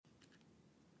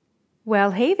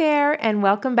Well, hey there, and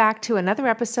welcome back to another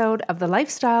episode of the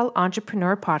Lifestyle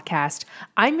Entrepreneur Podcast.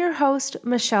 I'm your host,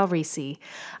 Michelle Reese.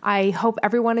 I hope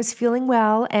everyone is feeling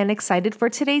well and excited for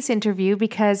today's interview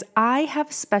because I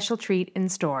have a special treat in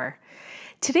store.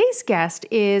 Today's guest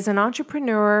is an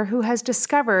entrepreneur who has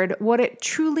discovered what it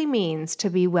truly means to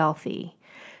be wealthy.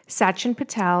 Sachin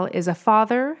Patel is a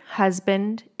father,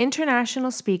 husband,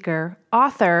 international speaker,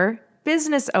 author,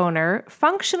 business owner,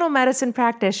 functional medicine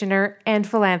practitioner, and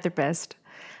philanthropist.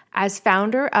 As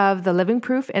founder of the Living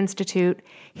Proof Institute,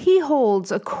 he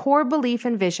holds a core belief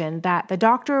and vision that the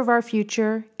doctor of our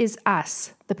future is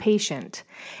us, the patient.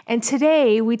 And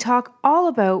today we talk all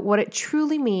about what it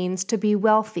truly means to be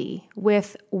wealthy,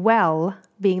 with well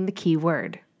being the key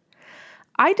word.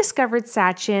 I discovered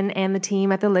Sachin and the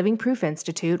team at the Living Proof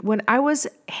Institute when I was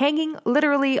hanging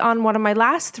literally on one of my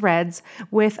last threads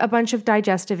with a bunch of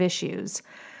digestive issues.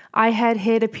 I had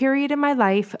hit a period in my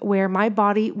life where my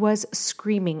body was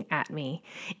screaming at me.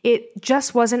 It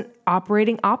just wasn't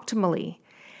operating optimally.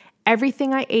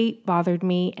 Everything I ate bothered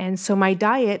me, and so my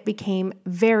diet became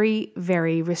very,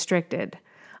 very restricted.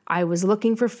 I was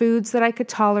looking for foods that I could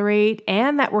tolerate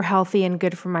and that were healthy and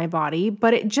good for my body,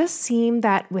 but it just seemed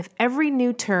that with every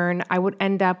new turn, I would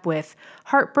end up with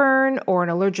heartburn or an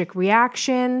allergic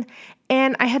reaction,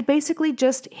 and I had basically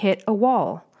just hit a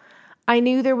wall. I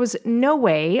knew there was no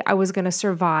way I was going to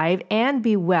survive and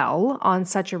be well on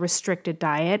such a restricted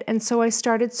diet, and so I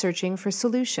started searching for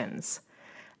solutions.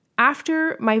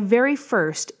 After my very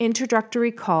first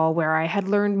introductory call where I had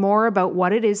learned more about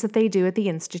what it is that they do at the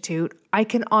Institute, I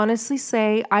can honestly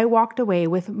say I walked away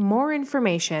with more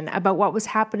information about what was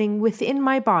happening within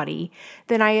my body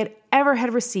than I had ever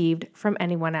had received from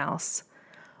anyone else.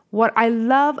 What I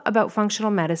love about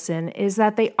functional medicine is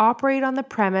that they operate on the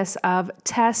premise of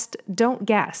test, don't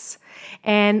guess.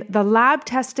 And the lab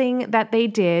testing that they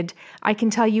did, I can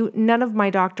tell you none of my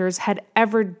doctors had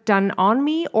ever done on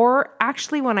me, or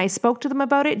actually when I spoke to them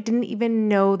about it, didn't even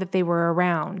know that they were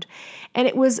around. And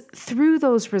it was through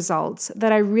those results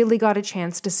that I really got a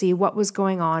chance to see what was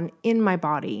going on in my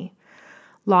body.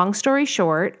 Long story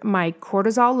short, my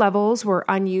cortisol levels were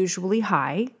unusually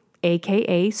high,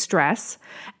 aka stress,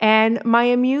 and my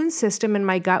immune system in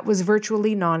my gut was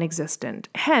virtually non-existent,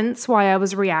 hence why I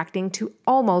was reacting to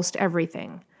almost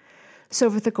everything. So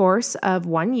over the course of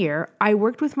 1 year, I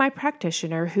worked with my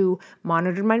practitioner who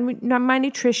monitored my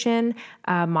nutrition,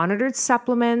 monitored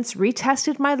supplements,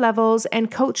 retested my levels, and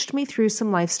coached me through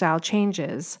some lifestyle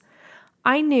changes.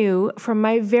 I knew from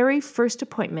my very first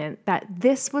appointment that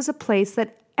this was a place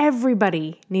that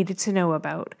everybody needed to know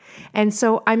about. And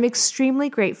so I'm extremely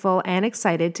grateful and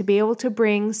excited to be able to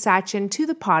bring Sachin to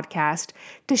the podcast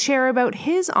to share about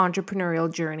his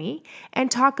entrepreneurial journey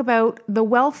and talk about the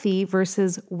wealthy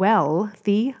versus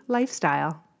WELLthy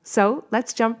lifestyle. So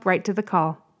let's jump right to the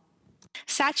call.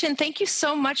 Sachin, thank you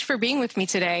so much for being with me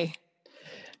today.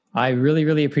 I really,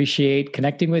 really appreciate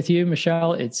connecting with you,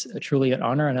 Michelle. It's truly an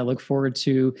honor, and I look forward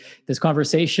to this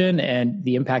conversation and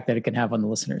the impact that it can have on the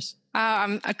listeners.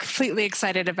 I'm completely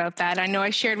excited about that. I know I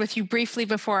shared with you briefly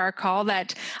before our call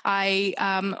that I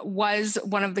was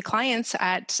one of the clients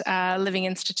at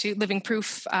Living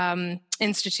Proof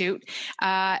Institute.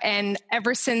 And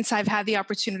ever since I've had the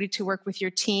opportunity to work with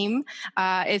your team,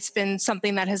 it's been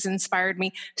something that has inspired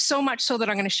me so much so that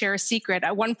I'm going to share a secret.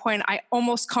 At one point, I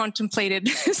almost contemplated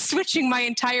switching my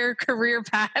entire career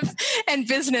path and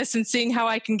business and seeing how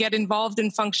I can get involved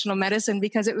in functional medicine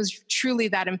because it was truly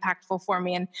that impactful for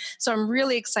me. And so I'm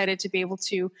really excited to be able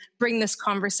to bring this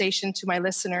conversation to my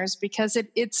listeners because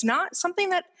it's not something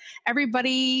that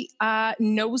everybody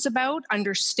knows about,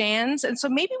 understands. And so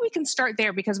maybe we can start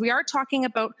there because we are talking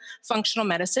about functional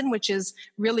medicine, which is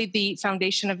really the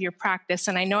foundation of your practice.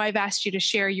 And I know I've asked you to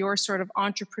share your sort of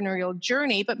entrepreneurial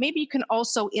journey, but maybe you can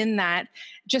also in that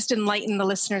just enlighten the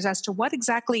listeners as to what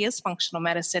exactly is functional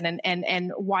medicine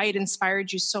and why it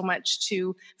inspired you so much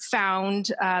to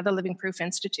found the Living Proof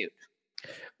Institute.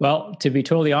 Well, to be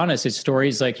totally honest, it's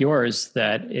stories like yours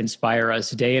that inspire us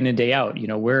day in and day out. You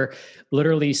know, we're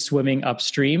literally swimming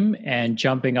upstream and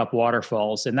jumping up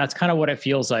waterfalls. And that's kind of what it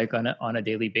feels like on a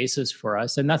daily basis for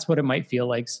us. And that's what it might feel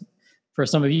like for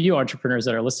some of you entrepreneurs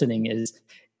that are listening is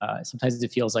sometimes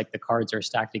it feels like the cards are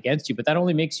stacked against you, but that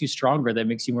only makes you stronger. That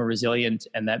makes you more resilient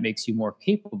and that makes you more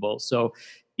capable. So,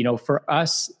 you know, for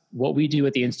us, what we do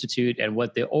at the Institute and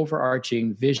what the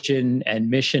overarching vision and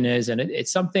mission is, and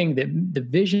it's something that the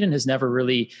vision has never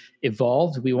really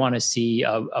evolved. We want to see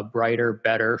a brighter,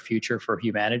 better future for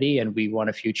humanity. And we want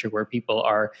a future where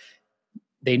people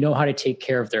they know how to take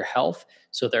care of their health.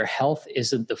 So their health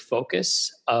isn't the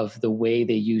focus of the way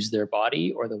they use their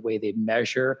body or the way they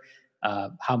measure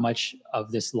how much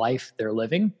of this life they're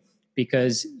living.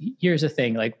 Because here's the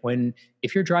thing, like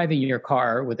if you're driving your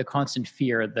car with a constant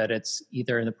fear that it's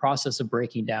either in the process of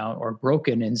breaking down or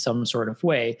broken in some sort of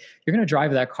way, you're going to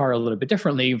drive that car a little bit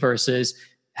differently versus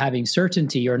having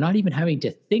certainty or not even having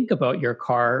to think about your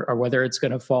car or whether it's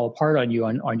going to fall apart on you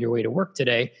on your way to work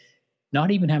today.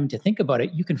 Not even having to think about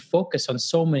it, you can focus on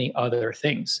so many other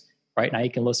things. Right now,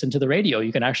 you can listen to the radio.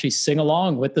 You can actually sing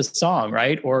along with the song,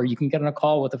 right? Or you can get on a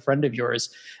call with a friend of yours,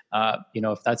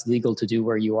 if that's legal to do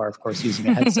where you are, of course, using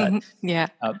a headset. Yeah.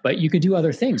 But you could do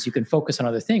other things. You can focus on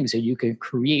other things, and you can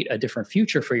create a different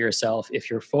future for yourself if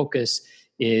your focus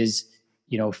is,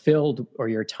 filled, or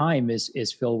your time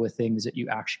is filled with things that you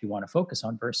actually want to focus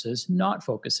on versus not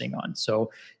focusing on.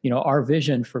 So, our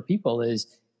vision for people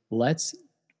is let's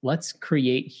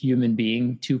create human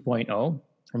being 2.0.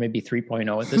 Or maybe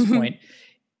 3.0 at this point.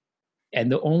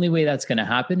 And the only way that's going to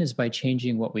happen is by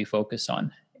changing what we focus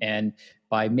on. And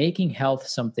by making health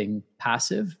something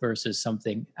passive versus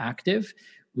something active,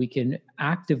 we can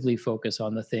actively focus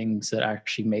on the things that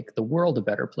actually make the world a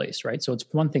better place, right? So it's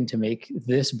one thing to make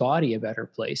this body a better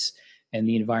place and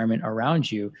the environment around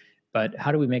you, but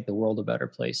how do we make the world a better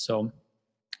place? So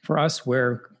for us,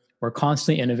 we're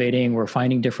constantly innovating. We're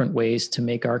finding different ways to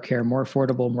make our care more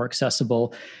affordable, more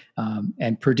accessible,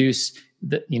 and produce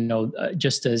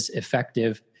just as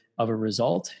effective of a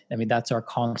result. I mean, that's our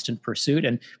constant pursuit.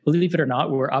 And believe it or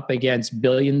not, we're up against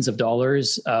billions of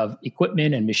dollars of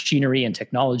equipment and machinery and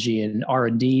technology and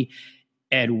R&D.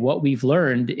 And what we've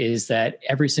learned is that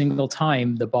every single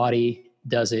time the body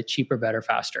does it cheaper, better,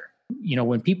 faster.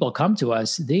 When people come to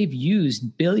us, they've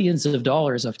used billions of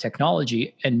dollars of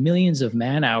technology and millions of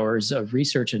man hours of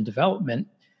research and development,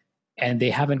 and they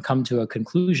haven't come to a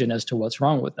conclusion as to what's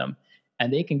wrong with them.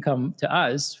 And they can come to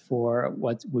us for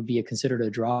what would be considered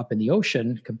a drop in the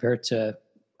ocean compared to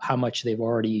how much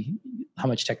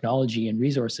technology and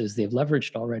resources they've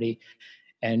leveraged already.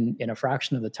 And in a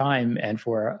fraction of the time and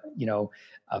for,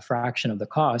 a fraction of the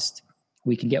cost,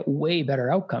 we can get way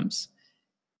better outcomes.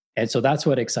 And so that's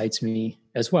what excites me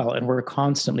as well. And we're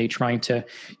constantly trying to,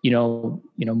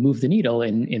 move the needle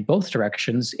in both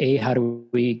directions. How do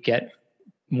we get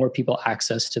more people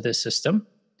access to this system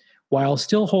while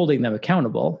still holding them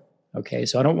accountable? Okay,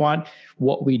 so I don't want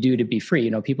what we do to be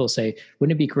free. People say,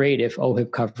 wouldn't it be great if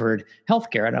OHIP covered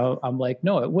healthcare? And I'm like,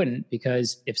 no, it wouldn't,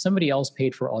 because if somebody else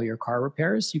paid for all your car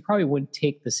repairs, you probably wouldn't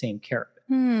take the same care of it.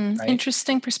 Right?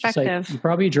 Interesting perspective. Like you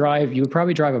would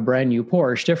probably drive a brand new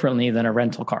Porsche differently than a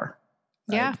rental car.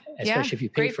 Right? Yeah. Especially if you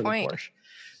pay Great for point. the Porsche.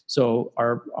 So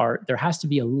there has to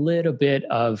be a little bit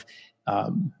of,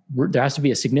 there has to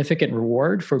be a significant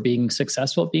reward for being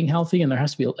successful at being healthy. And there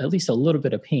has to be at least a little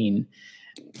bit of pain,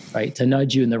 right, to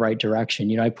nudge you in the right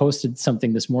direction. I posted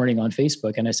something this morning on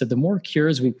Facebook and I said, the more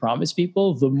cures we promise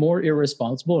people, the more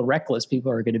irresponsible and reckless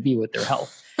people are going to be with their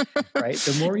health, right?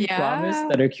 The more you promise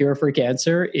that a cure for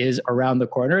cancer is around the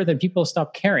corner, then people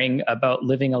stop caring about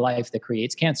living a life that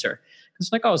creates cancer.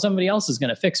 It's like, oh, somebody else is going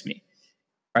to fix me,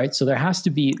 right? So there has to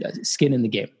be skin in the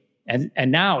game.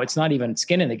 And now it's not even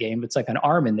skin in the game. It's like an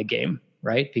arm in the game,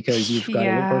 right? Because you've got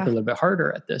to work a little bit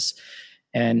harder at this.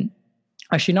 And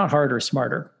actually not harder,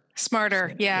 smarter.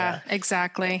 Smarter. Yeah,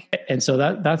 exactly. And so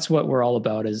that's what we're all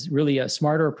about, is really a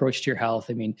smarter approach to your health.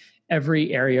 I mean,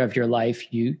 every area of your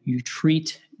life, you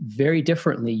treat very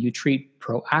differently. You treat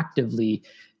proactively,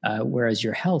 whereas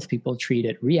your health, people treat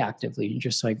it reactively. You're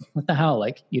just like, what the hell?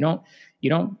 Like you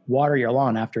don't water your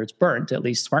lawn after it's burnt. At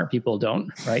least smart people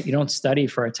don't, right? You don't study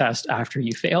for a test after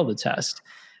you fail the test.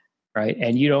 Right.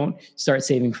 And you don't start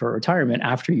saving for retirement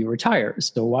after you retire.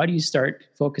 So why do you start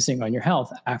focusing on your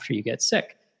health after you get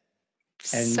sick?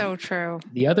 And so true.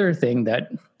 The other thing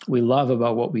that we love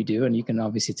about what we do, and you can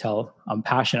obviously tell I'm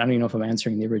passionate. I don't even know if I'm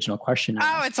answering the original question.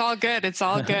 Oh, it's all good. It's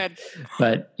all good.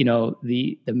 But,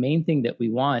 the main thing that we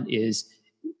want is,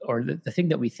 or the thing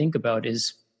that we think about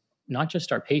is not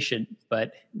just our patient,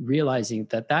 but realizing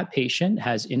that patient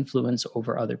has influence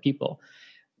over other people.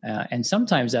 And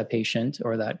sometimes that patient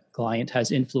or that client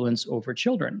has influence over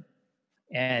children.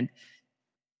 And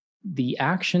the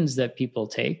actions that people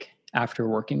take after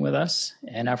working with us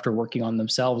and after working on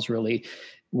themselves, really,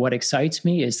 what excites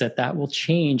me is that will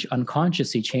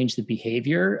unconsciously change the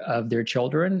behavior of their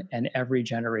children and every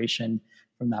generation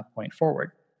from that point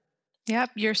forward.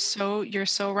 Yep, you're so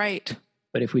right.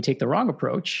 But if we take the wrong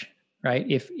approach, right?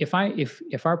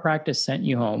 If our practice sent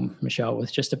you home, Michelle,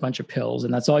 with just a bunch of pills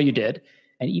and that's all you did,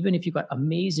 and even if you got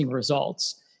amazing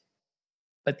results,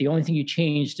 but the only thing you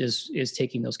changed is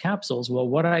taking those capsules. Well,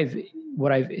 what I've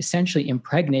essentially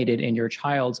impregnated in your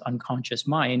child's unconscious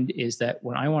mind is that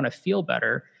when I want to feel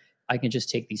better, I can just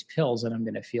take these pills and I'm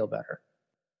going to feel better.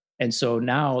 And so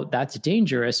now that's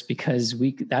dangerous because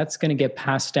that's going to get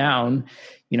passed down.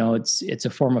 It's a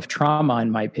form of trauma,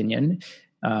 in my opinion.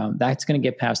 That's going to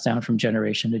get passed down from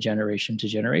generation to generation to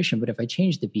generation. But if I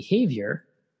change the behavior,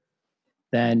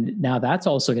 then now that's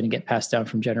also going to get passed down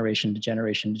from generation to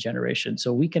generation to generation.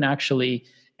 So we can actually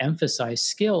emphasize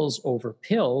skills over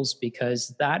pills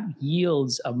because that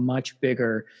yields a much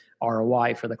bigger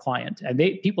ROI for the client. And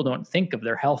people don't think of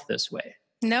their health this way.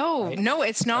 No, right? No,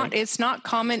 it's not. Right? It's not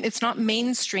common. It's not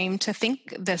mainstream to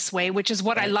think this way, which is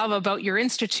what I love about your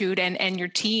institute and your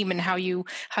team and how you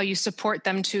support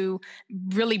them to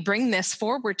really bring this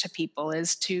forward to people,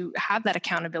 is to have that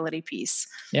accountability piece.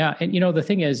 Yeah. And, the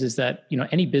thing is that,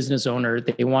 any business owner,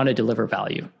 they want to deliver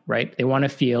value, right? They want to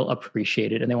feel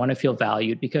appreciated and they want to feel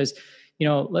valued because,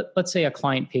 let's say a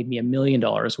client paid me $1 million,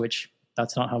 which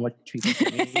that's not how much people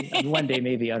pay me. One day,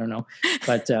 maybe, I don't know.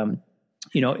 But,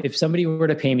 if somebody were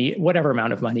to pay me whatever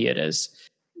amount of money it is,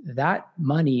 that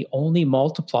money only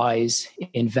multiplies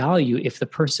in value if the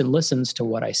person listens to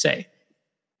what I say,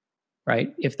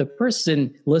 right? If the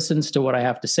person listens to what I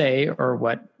have to say or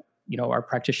what, our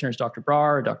practitioners, Dr.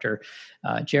 Brar, or Dr.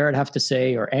 Jared have to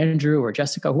say, or Andrew or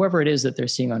Jessica, whoever it is that they're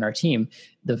seeing on our team,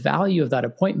 the value of that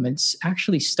appointment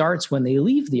actually starts when they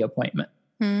leave the appointment.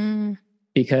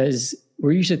 Because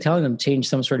we're usually telling them to change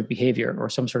some sort of behavior or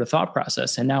some sort of thought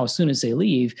process. And now as soon as they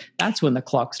leave, that's when the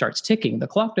clock starts ticking. The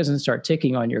clock doesn't start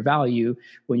ticking on your value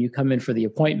when you come in for the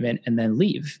appointment and then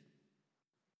leave,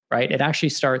 right? It actually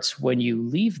starts when you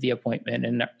leave the appointment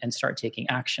and start taking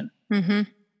action. Mm-hmm.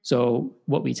 So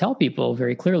what we tell people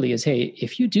very clearly is, hey,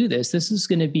 if you do this, this is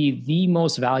going to be the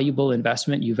most valuable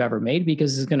investment you've ever made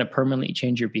because it's going to permanently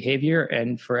change your behavior.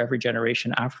 And for every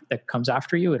generation that comes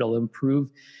after you, it'll improve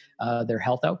their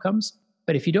health outcomes.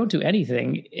 But if you don't do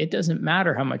anything, it doesn't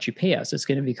matter how much you pay us. It's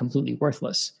going to be completely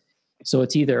worthless. So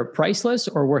it's either priceless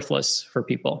or worthless for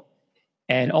people.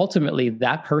 And ultimately,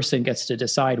 that person gets to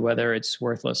decide whether it's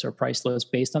worthless or priceless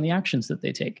based on the actions that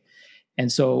they take.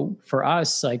 And so for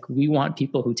us, we want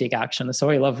people who take action. That's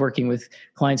why I love working with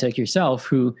clients like yourself,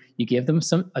 who you give them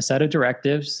a set of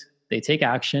directives, they take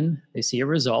action, they see a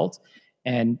result.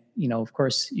 And, of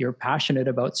course, you're passionate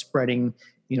about spreading,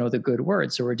 the good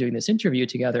word. So we're doing this interview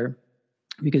together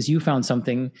because you found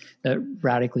something that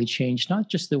radically changed not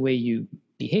just the way you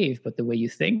behave, but the way you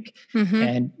think,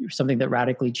 and something that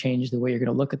radically changed the way you're going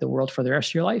to look at the world for the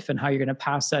rest of your life and how you're going to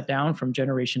pass that down from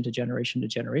generation to generation to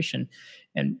generation.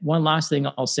 And one last thing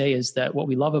I'll say is that what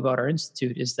we love about our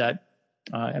institute is that,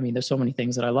 there's so many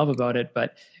things that I love about it,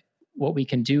 but what we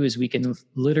can do is we can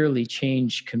literally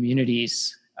change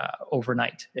communities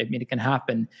overnight. It can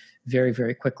happen very,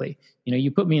 very quickly. You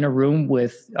put me in a room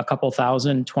with a couple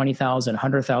thousand, 20,000,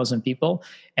 100,000 people,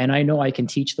 and I know I can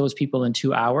teach those people in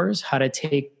 2 hours how to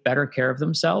take better care of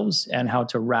themselves and how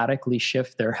to radically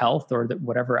shift their health or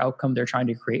whatever outcome they're trying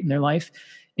to create in their life.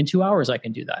 In 2 hours, I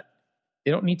can do that.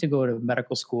 They don't need to go to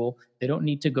medical school. They don't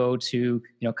need to go to,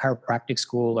 chiropractic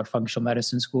school or functional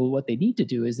medicine school. What they need to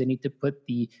do is they need to put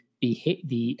the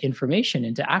information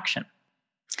into action.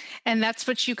 And that's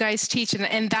what you guys teach.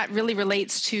 And that really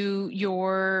relates to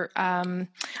your,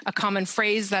 a common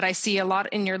phrase that I see a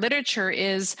lot in your literature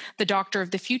is the doctor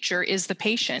of the future is the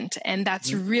patient. And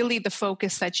that's really the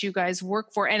focus that you guys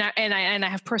work for. And I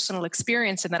have personal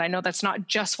experience in that. I know that's not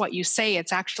just what you say,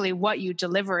 it's actually what you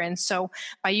deliver. And so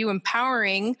by you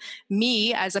empowering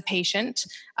me as a patient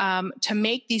to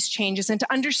make these changes and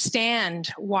to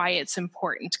understand why it's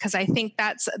important, because I think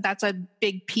that's a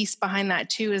big piece behind that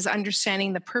too, is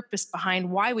understanding the purpose behind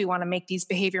why we want to make these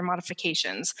behavior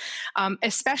modifications,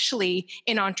 especially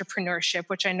in entrepreneurship,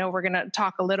 which I know we're going to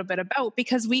talk a little bit about,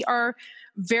 because we are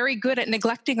very good at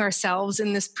neglecting ourselves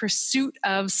in this pursuit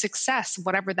of success,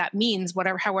 whatever that means,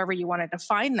 however you want to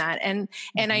define that. And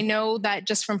I know that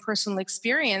just from personal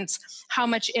experience, how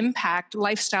much impact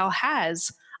lifestyle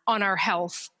has on our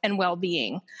health and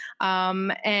well-being.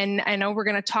 And I know we're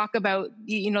going to talk about,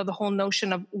 the whole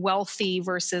notion of wealthy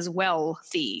versus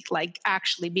WELLthy, like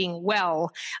actually being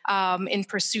well in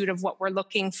pursuit of what we're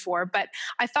looking for. But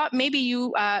I thought maybe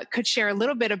you could share a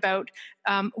little bit about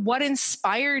what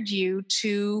inspired you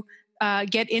to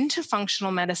get into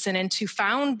functional medicine and to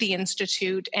found the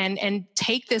Institute and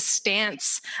take this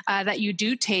stance that you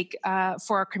do take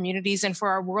for our communities and for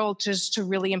our world, just to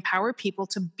really empower people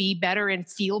to be better and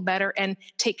feel better and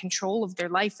take control of their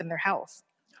life and their health.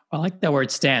 I like that word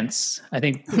stance. I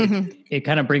think it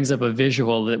kind of brings up a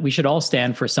visual that we should all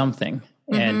stand for something.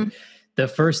 And the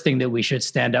first thing that we should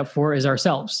stand up for is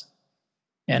ourselves.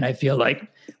 And I feel like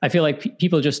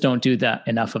people just don't do that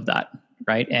enough of that,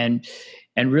 right?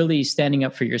 And really standing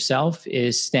up for yourself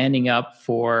is standing up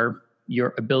for,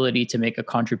 your ability to make a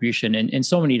contribution in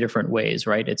so many different ways,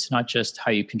 right? It's not just how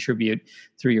you contribute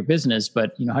through your business,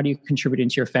 but, how do you contribute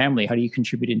into your family? How do you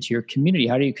contribute into your community?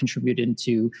 How do you contribute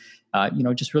into,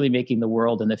 just really making the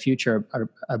world and the future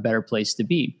a better place to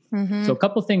be? Mm-hmm. So a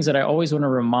couple of things that I always want to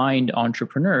remind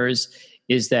entrepreneurs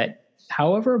is that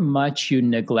however much you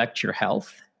neglect your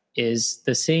health is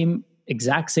the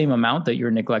exact same amount that you're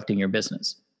neglecting your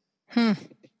business.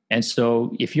 And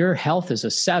so if your health is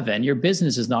a 7, your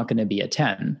business is not going to be a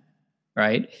 10,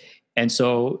 right? And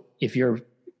so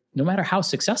no matter how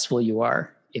successful you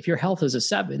are, if your health is a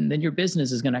 7, then your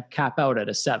business is going to cap out at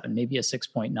a 7, maybe a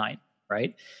 6.9,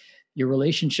 right? Your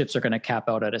relationships are going to cap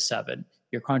out at a 7.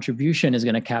 Your contribution is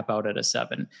going to cap out at a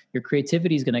 7. Your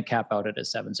creativity is going to cap out at a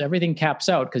 7. So everything caps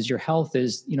out because your health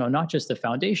is, not just the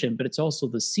foundation, but it's also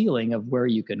the ceiling of where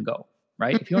you can go.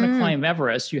 Right? If you want to climb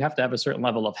Everest, you have to have a certain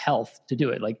level of health to do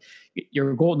it. Like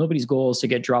your goal, nobody's goal is to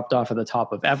get dropped off at the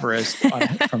top of Everest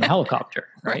from a helicopter,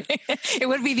 right? It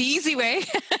would be the easy way.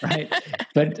 Right.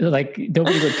 But like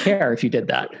nobody would care if you did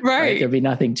that. Right. There'd be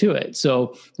nothing to it.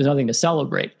 So there's nothing to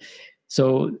celebrate.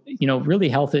 So, really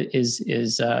health is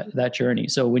that journey.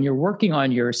 So when you're working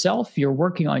on yourself, you're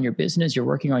working on your business, you're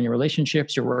working on your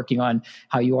relationships, you're working on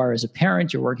how you are as a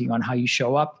parent, you're working on how you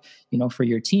show up, for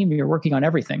your team, you're working on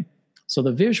everything. So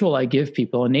the visual I give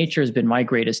people, and nature has been my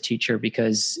greatest teacher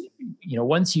because,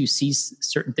 once you see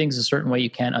certain things a certain way, you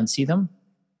can't unsee them.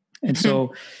 And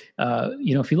so,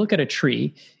 if you look at a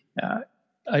tree, the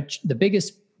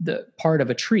part of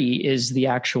a tree is the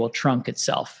actual trunk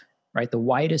itself, right? The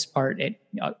widest part,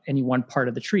 any one part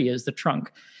of the tree is the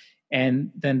trunk. And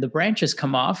then the branches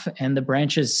come off and the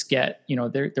branches get,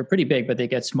 they're pretty big, but they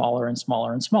get smaller and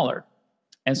smaller and smaller.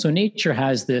 And so nature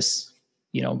has this,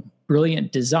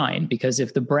 brilliant design, because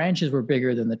if the branches were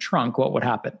bigger than the trunk, what would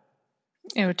happen?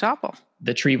 It would topple.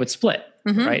 The tree would split,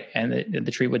 right? And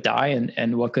the tree would die.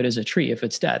 And what good is a tree if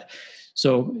it's dead?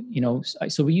 So,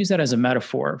 so we use that as a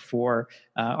metaphor for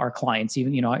our clients.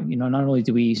 Even, not only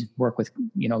do we work with,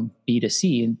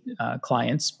 B2C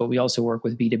clients, but we also work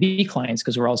with B2B clients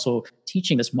because we're also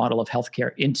teaching this model of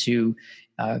healthcare into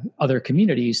other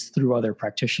communities through other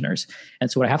practitioners. And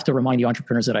so what I have to remind the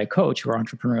entrepreneurs that I coach who are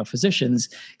entrepreneurial physicians,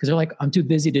 because they're like, I'm too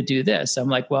busy to do this. I'm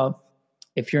like, well,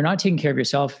 if you're not taking care of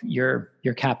yourself, you're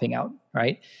capping out,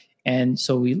 right? And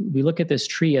so we look at this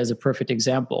tree as a perfect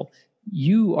example.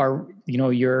 You are,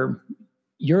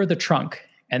 you're the trunk,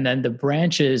 and then the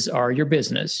branches are your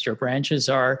business. Your branches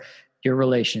are your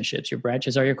relationships. Your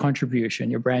branches are your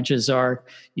contribution. Your branches are,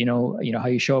 how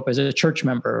you show up as a church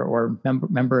member or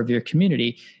member of your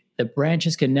community. The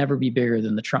branches can never be bigger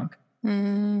than the trunk.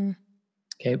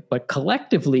 Okay. But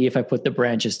collectively, if I put the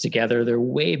branches together, they're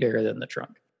way bigger than the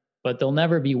trunk, but there'll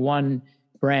never be one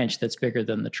branch that's bigger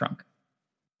than the trunk.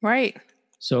 Right.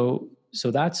 So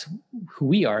that's who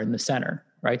we are in the center,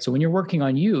 right? So when you're working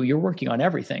on you're working on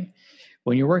everything.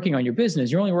 When you're working on your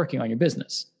business, you're only working on your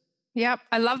business. Yep.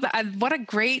 I love that. What a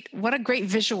great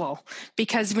visual,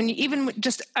 because when you even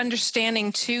just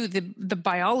understanding too, the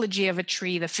biology of a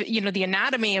tree, the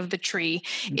anatomy of the tree,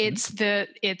 it's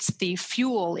the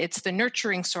fuel, it's the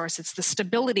nurturing source, it's the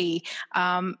stability.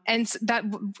 And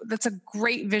that's a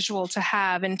great visual to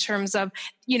have in terms of,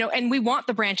 and we want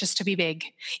the branches to be big.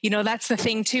 That's the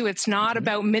thing too. It's not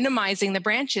about minimizing the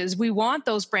branches. We want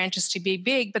those branches to be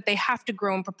big, but they have to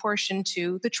grow in proportion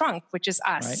to the trunk, which is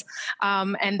us.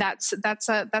 Right. And that's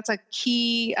a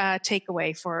key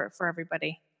takeaway for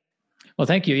everybody. Well,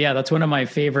 thank you. Yeah, that's one of my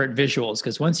favorite visuals,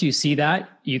 because once you see that,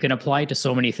 you can apply it to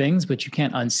so many things, but you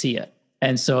can't unsee it.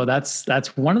 And so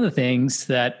that's one of the things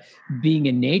that being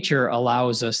in nature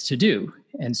allows us to do.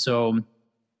 And so,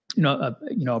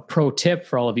 a pro tip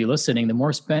for all of you listening: the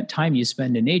more time you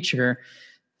spend in nature,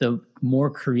 the more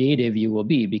creative you will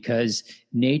be, because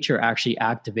nature actually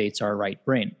activates our right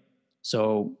brain.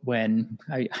 So when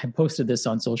I posted this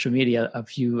on social media a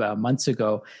few months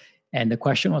ago, and the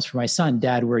question was for my son,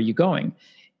 Dad, where are you going?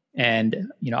 And,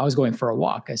 I was going for a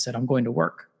walk. I said, I'm going to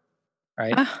work.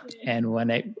 Right. And what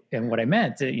I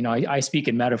meant, I speak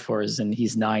in metaphors, and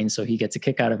he's 9, so he gets a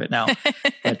kick out of it now.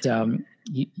 But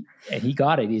he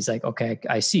got it. He's like, okay,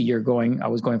 I see I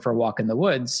was going for a walk in the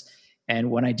woods. And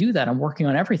when I do that, I'm working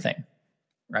on everything.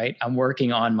 Right. I'm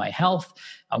working on my health.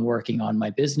 I'm working on my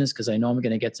business because I know I'm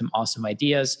going to get some awesome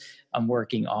ideas. I'm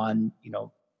working on,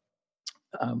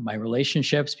 my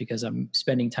relationships because I'm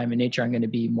spending time in nature. I'm going to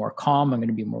be more calm. I'm going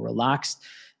to be more relaxed.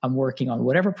 I'm working on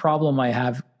whatever problem I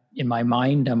have in my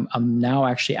mind, I'm now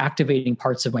actually activating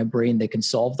parts of my brain that can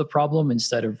solve the problem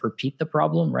instead of repeat the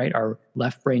problem, right? Our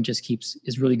left brain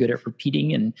is really good at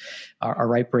repeating, and our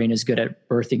right brain is good at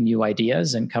birthing new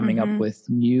ideas and coming up with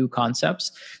new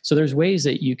concepts. So there's ways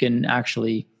that you can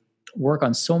actually work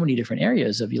on so many different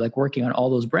areas of you, like working on all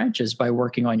those branches by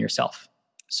working on yourself.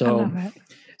 I love it.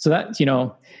 So that,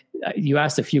 you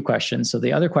asked a few questions. So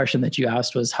the other question that you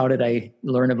asked was, how did I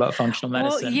learn about functional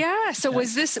medicine? Well, yeah. So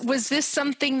was this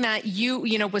something that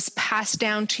was passed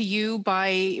down to you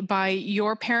by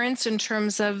your parents in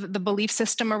terms of the belief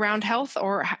system around health,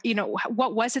 or,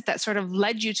 what was it that sort of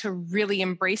led you to really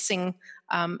embracing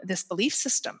this belief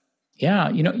system?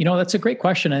 Yeah, that's a great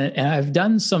question. And I've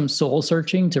done some soul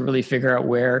searching to really figure out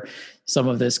where some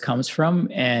of this comes from.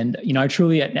 And, I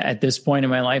truly, at this point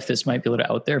in my life, this might be a little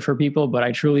out there for people, but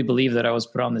I truly believe that I was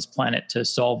put on this planet to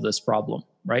solve this problem,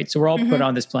 right? So we're all put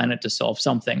on this planet to solve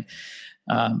something.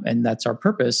 And that's our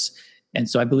purpose. And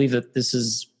so I believe that this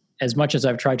is, as much as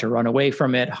I've tried to run away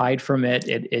from it, hide from it,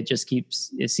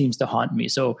 it seems to haunt me.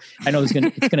 So I know it's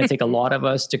going to take a lot of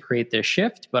us to create this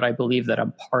shift, but I believe that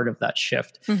I'm part of that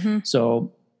shift.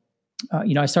 So,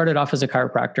 I started off as a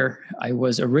chiropractor. I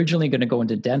was originally going to go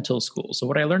into dental school. So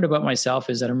what I learned about myself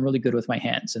is that I'm really good with my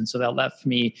hands. And so that left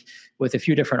me with a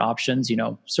few different options,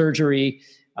 surgery,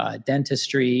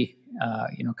 dentistry,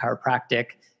 chiropractic,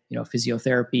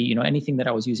 physiotherapy, anything that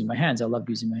I was using my hands. I loved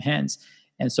using my hands.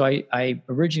 And so I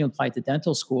originally applied to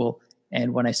dental school.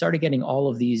 And when I started getting all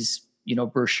of these,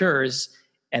 brochures,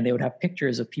 and they would have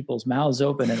pictures of people's mouths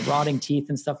open and rotting teeth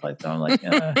and stuff like that, I'm like, I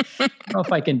don't know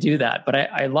if I can do that. But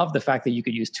I love the fact that you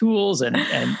could use tools. And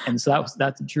so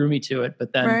that drew me to it.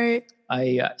 But then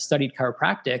I studied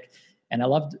chiropractic, and I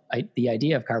loved the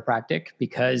idea of chiropractic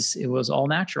because it was all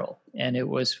natural and it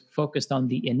was focused on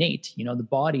the innate, the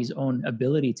body's own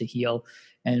ability to heal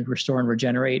and restore and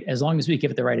regenerate as long as we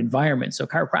give it the right environment. So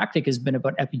chiropractic has been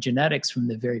about epigenetics from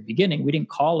the very beginning. We didn't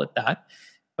call it that,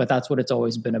 but that's what it's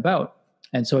always been about.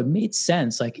 And so it made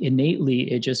sense, like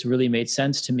innately, it just really made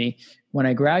sense to me. When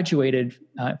I graduated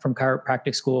from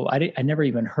chiropractic school, I never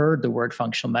even heard the word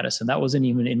functional medicine. That wasn't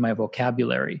even in my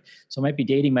vocabulary. So I might be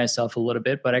dating myself a little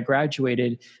bit, but I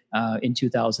graduated in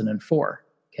 2004.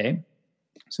 Okay.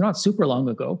 So not super long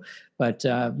ago, but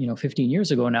 15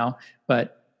 years ago now.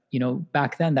 But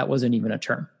back then that wasn't even a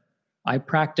term. I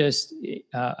practiced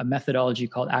a methodology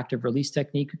called active release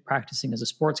technique, practicing as a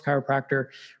sports chiropractor,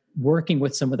 working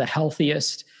with some of the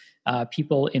healthiest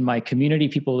people in my community,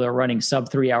 people that are running sub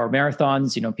 3-hour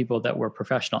marathons, people that were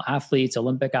professional athletes,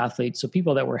 Olympic athletes. So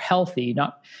people that were healthy,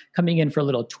 not coming in for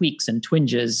little tweaks and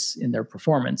twinges in their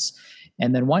performance.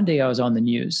 And then one day I was on the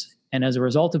news. And as a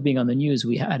result of being on the news,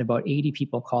 we had about 80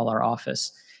 people call our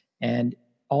office. And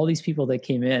all these people that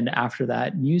came in after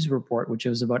that news report, which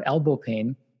was about elbow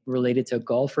pain related to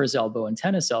golfer's elbow and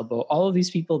tennis elbow, all of these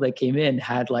people that came in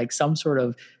had like some sort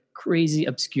of crazy,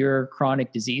 obscure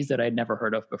chronic disease that I'd never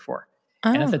heard of before.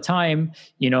 Oh. And at the time,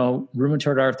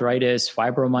 rheumatoid arthritis,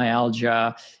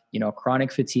 fibromyalgia,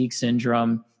 chronic fatigue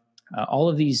syndrome, all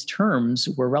of these terms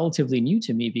were relatively new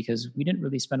to me because we didn't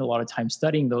really spend a lot of time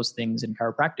studying those things in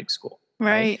chiropractic school.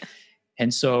 Right.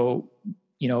 And so,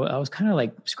 I was kind of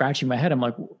like scratching my head. I'm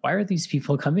like, why are these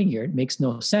people coming here? It makes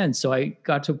no sense. So I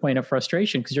got to a point of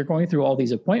frustration because you're going through all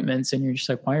these appointments and you're just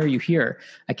like, why are you here?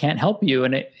 I can't help you.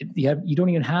 And you don't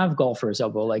even have golfer's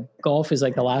elbow. Like golf is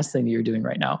like the last thing that you're doing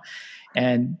right now.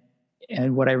 And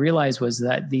what I realized was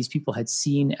that these people had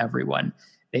seen everyone.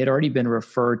 They had already been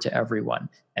referred to everyone.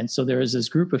 And so there was this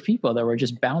group of people that were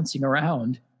just bouncing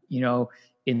around,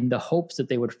 in the hopes that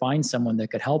they would find someone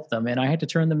that could help them. And I had to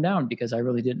turn them down because I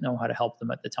really didn't know how to help them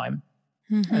at the time.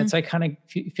 And it's like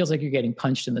it feels like you're getting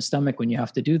punched in the stomach when you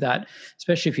have to do that,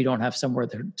 especially if you don't have somewhere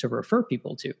to refer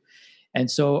people to. And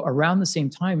so around the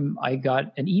same time, I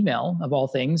got an email of all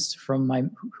things from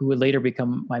who would later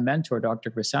become my mentor, Dr.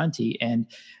 Grisanti. And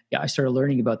I started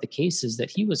learning about the cases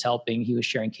that he was helping. He was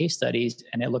sharing case studies,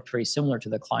 and it looked very similar to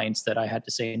the clients that I had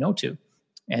to say no to.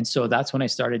 And so that's when I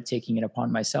started taking it upon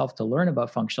myself to learn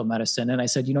about functional medicine. And I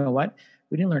said, you know what?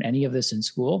 We didn't learn any of this in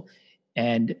school.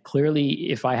 And clearly,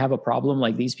 if I have a problem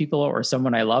like these people or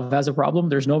someone I love has a problem,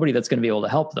 there's nobody that's going to be able to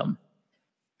help them.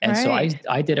 And so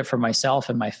I did it for myself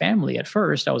and my family at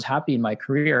first. I was happy in my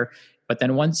career. But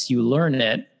then once you learn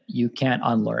it, you can't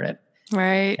unlearn it.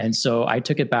 Right. And so I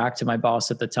took it back to my boss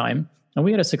at the time. And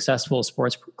we had a successful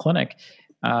sports clinic.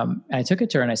 And I took it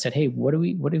to her and I said, hey, what do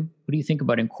you think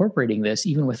about incorporating this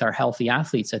even with our healthy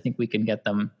athletes? I think we can get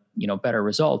them, better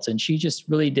results. And she just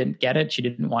really didn't get it. She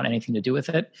didn't want anything to do with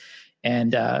it.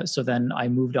 And so then I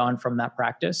moved on from that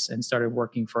practice and started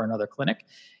working for another clinic.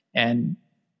 And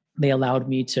they allowed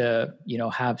me to,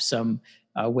 have some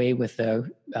way with the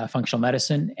functional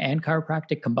medicine and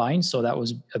chiropractic combined. So that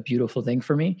was a beautiful thing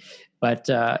for me. But,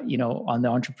 on the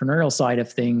entrepreneurial side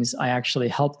of things, I actually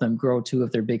helped them grow two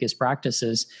of their biggest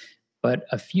practices. But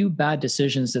a few bad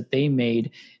decisions that they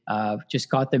made just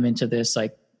got them into this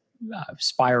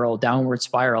downward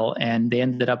spiral, and they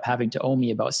ended up having to owe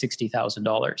me about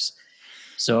 $60,000.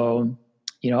 So,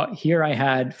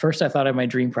 here first I thought I had my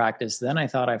dream practice, then I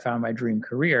thought I found my dream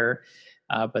career,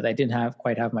 but I didn't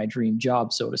quite have my dream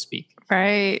job, so to speak.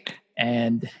 Right.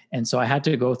 And so I had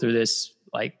to go through this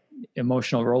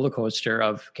emotional roller coaster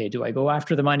of, okay, do I go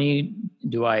after the money?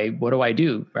 What do I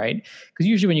do? Right. Because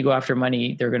usually when you go after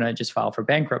money, they're going to just file for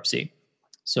bankruptcy.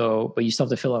 So, but you still have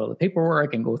to fill out all the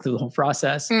paperwork and go through the whole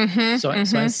process.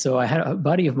 So I had a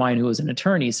buddy of mine who was an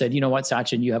attorney. He said, you know what,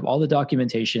 Sachin, you have all the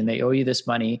documentation. They owe you this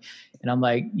money. And I'm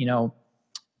like,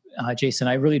 Jason,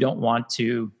 I really don't want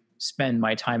to spend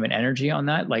my time and energy on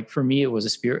that. Like for me, it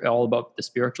was all about the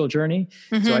spiritual journey.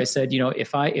 Mm-hmm. So I said,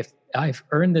 if I've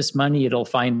earned this money, it'll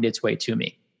find its way to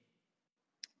me.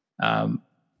 And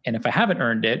if I haven't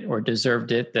earned it or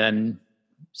deserved it, then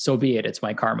so be it. It's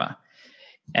my karma.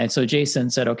 And so Jason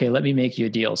said, okay, let me make you a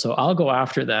deal. So I'll go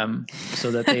after them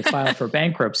so that they file for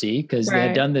bankruptcy, because they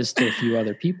had done this to a few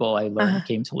other people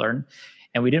came to learn,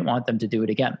 and we didn't want them to do it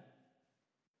again.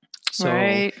 So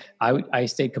I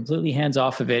stayed completely hands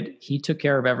off of it. He took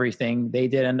care of everything. They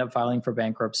did end up filing for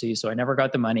bankruptcy. So I never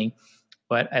got the money,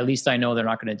 but at least I know they're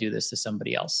not going to do this to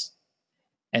somebody else.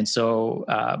 And so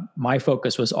my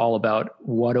focus was all about,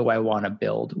 what do I want to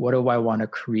build? What do I want to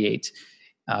create?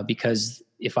 Because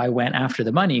if I went after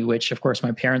the money, which of course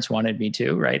my parents wanted me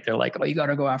to, right? They're like, oh, you got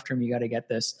to go after him. You got to get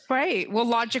this. Right. Well,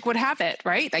 logic would have it,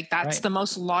 right? Like that's the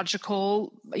most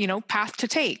logical, path to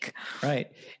take. Right.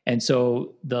 And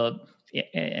so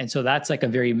that's like a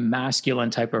very masculine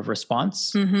type of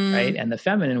response, right? And the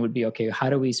feminine would be, okay,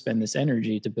 how do we spend this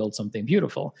energy to build something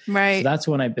beautiful? Right. So that's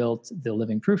when I built the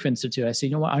Living Proof Institute. I said,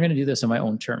 you know what, I'm going to do this on my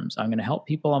own terms. I'm going to help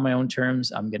people on my own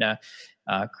terms. I'm going to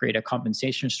create a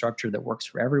compensation structure that works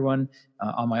for everyone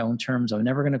on my own terms. I'm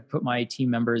never going to put my team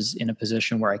members in a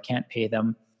position where I can't pay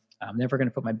them. I'm never going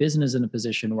to put my business in a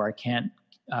position where I can't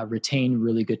retain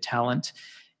really good talent.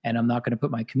 And I'm not going to put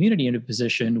my community in a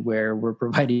position where we're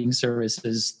providing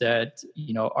services that,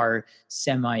 are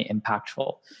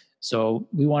semi-impactful. So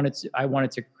I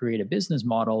wanted to create a business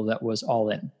model that was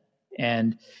all in,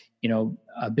 and,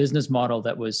 a business model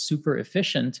that was super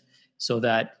efficient so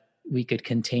that we could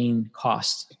contain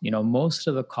costs. Most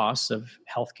of the costs of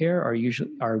healthcare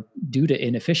are due to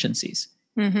inefficiencies,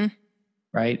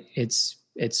 right? It's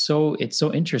so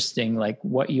interesting, like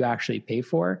what you actually pay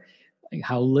for, like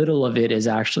how little of it is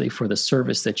actually for the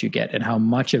service that you get, and how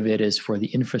much of it is for the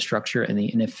infrastructure and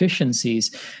the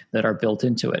inefficiencies that are built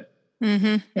into it.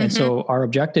 And so our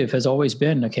objective has always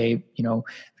been, okay,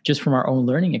 just from our own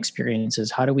learning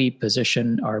experiences, how do we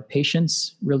position our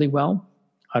patients really well?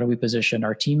 How do we position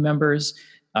our team members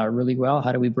really well?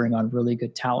 How do we bring on really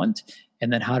good talent?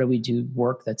 And then how do we do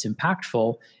work that's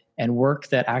impactful and work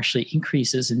that actually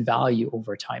increases in value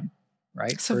over time,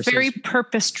 right? So very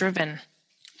purpose-driven.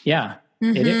 Yeah.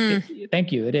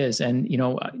 Thank you. It is. And,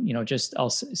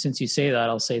 since you say that,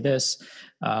 I'll say this.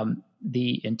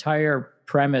 The entire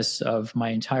premise of my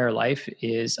entire life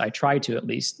I try to at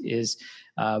least, is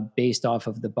based off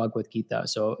of the Bhagavad Gita.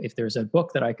 So if there's a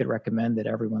book that I could recommend that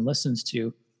everyone listens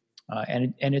to,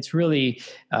 and it's really,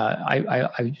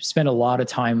 I spend a lot of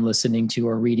time listening to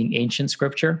or reading ancient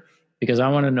scripture, because I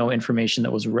want to know information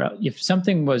that was, if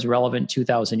something was relevant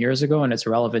 2,000 years ago and it's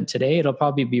relevant today, it'll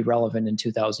probably be relevant in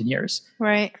 2,000 years.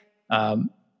 Right. And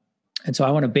so I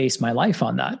want to base my life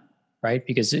on that, right?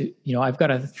 Because, I've got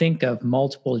to think of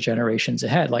multiple generations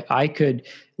ahead. Like I could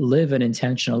live an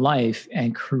intentional life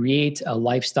and create a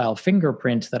lifestyle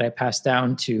fingerprint that I pass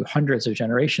down to hundreds of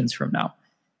generations from now.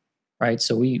 Right.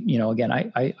 So again,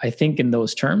 I think in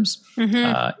those terms,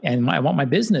 and I want my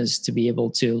business to be able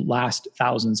to last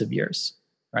thousands of years.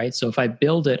 Right. So if I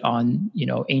build it on,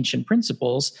 ancient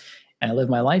principles, and I live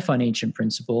my life on ancient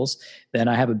principles, then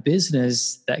I have a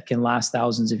business that can last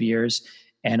thousands of years,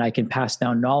 and I can pass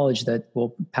down knowledge that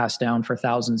will pass down for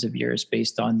thousands of years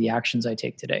based on the actions I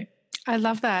take today. I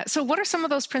love that. So what are some of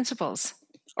those principles?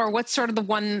 Or what's sort of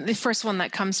the first one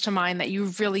that comes to mind that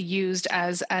you've really used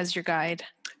as your guide?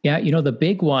 Yeah, the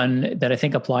big one that I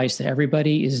think applies to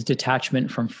everybody is detachment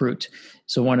from fruit.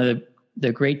 So one of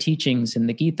the great teachings in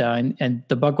the Gita, and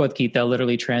the Bhagavad Gita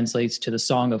literally translates to the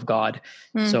Song of God.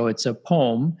 So it's a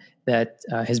poem that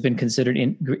has been considered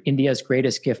India's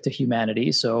greatest gift to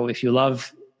humanity. So if you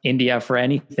love India for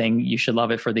anything, you should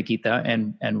love it for the Gita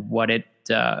and what it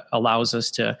allows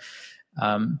us to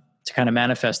kind of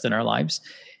manifest in our lives.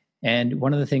 And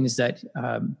one of the things that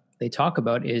they talk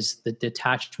about is the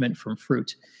detachment from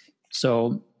fruit.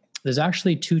 So there's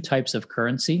actually two types of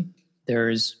currency.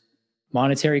 There's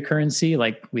monetary currency,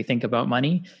 like we think about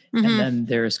money, and then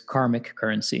there's karmic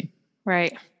currency.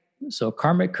 Right. So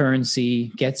karmic currency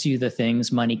gets you the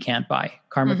things money can't buy.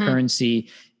 Karmic currency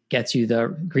gets you the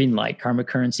green light. Karmic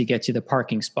currency gets you the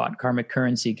parking spot. Karmic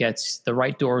currency gets the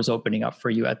right doors opening up for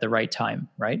you at the right time,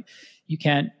 right?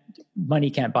 Money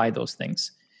can't buy those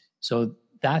things. So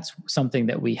that's something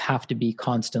that we have to be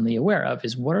constantly aware of,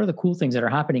 is what are the cool things that are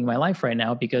happening in my life right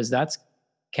now, because that's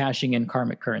cashing in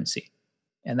karmic currency.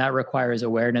 And that requires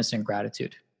awareness and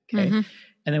gratitude. Okay. And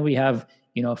then we have,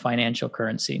 financial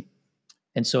currency.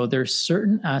 And so there's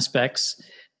certain aspects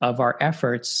of our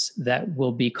efforts that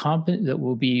will be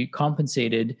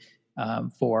compensated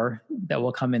for, that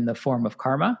will come in the form of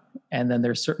karma. And then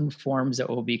there's certain forms that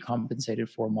will be compensated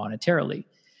for monetarily.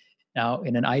 Now,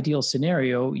 in an ideal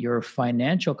scenario, your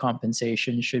financial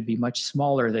compensation should be much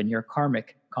smaller than your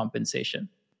karmic compensation.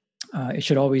 It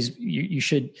should always, you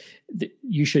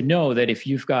should know that if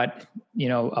you've got,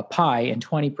 a pie and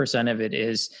 20% of it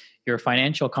is your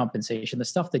financial compensation, the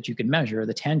stuff that you can measure,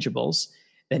 the tangibles,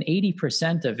 then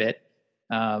 80% of it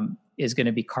is going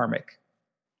to be karmic.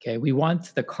 Okay. We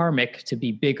want the karmic to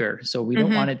be bigger. So we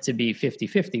don't want it to be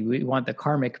 50-50. We want the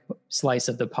karmic slice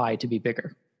of the pie to be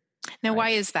bigger. Now, why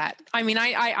is that? I mean,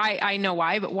 I know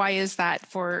why, but why is that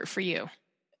for you?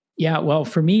 Yeah, well,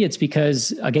 for me, it's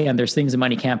because, again, there's things that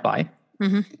money can't buy,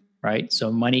 right?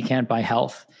 So money can't buy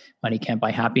health. Money can't buy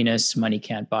happiness. Money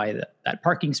can't buy that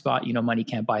parking spot. Money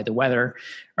can't buy the weather,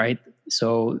 right?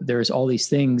 So there's all these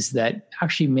things that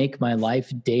actually make my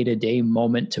life day to day,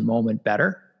 moment to moment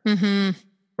better,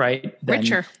 right?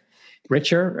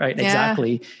 Richer, right? Yeah.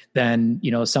 Exactly. Than,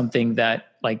 something that,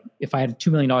 like, if I had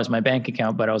 $2 million in my bank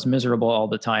account, but I was miserable all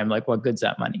the time, like, what good's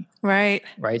that money? Right.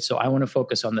 Right. So I want to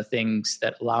focus on the things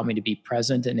that allow me to be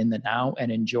present and in the now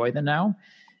and enjoy the now.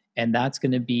 And that's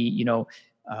going to be,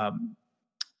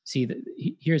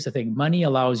 here's the thing. Money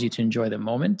allows you to enjoy the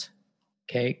moment.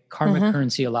 Okay. Karmic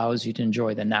currency allows you to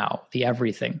enjoy the now, the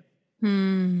everything,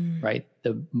 right?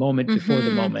 The moment before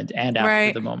the moment and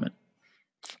after the moment.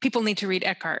 People need to read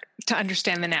Eckhart to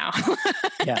understand the now.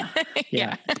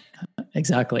 Yeah,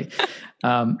 exactly.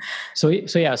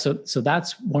 So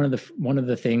that's one of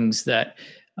the things that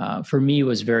for me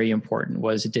was very important,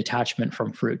 was detachment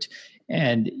from fruit.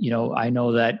 And I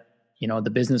know that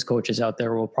the business coaches out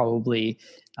there will probably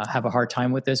have a hard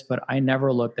time with this, but I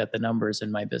never looked at the numbers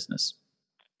in my business.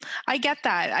 I get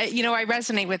that. I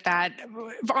resonate with that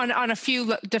on a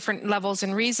few different levels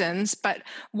and reasons. But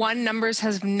one, numbers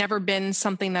has never been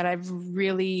something that I've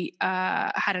really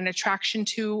had an attraction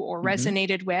to or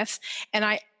resonated with. And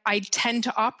I tend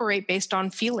to operate based on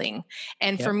feeling.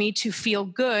 And for me to feel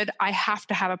good, I have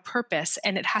to have a purpose,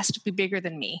 and it has to be bigger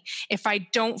than me. If I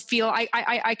don't feel,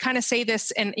 I kind of say this,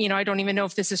 and I don't even know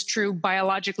if this is true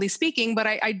biologically speaking, but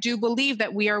I do believe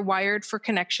that we are wired for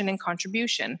connection and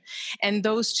contribution. And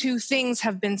those two things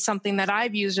have been something that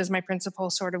I've used as my principle,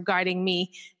 sort of guiding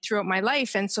me throughout my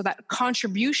life. And so that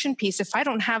contribution piece, if I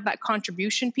don't have that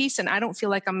contribution piece and I don't feel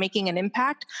like I'm making an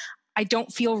impact, I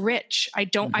don't feel rich. I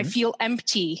feel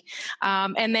empty.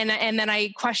 And then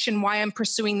I question why I'm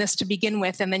pursuing this to begin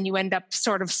with. And then you end up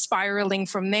sort of spiraling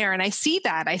from there. And I see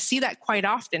that quite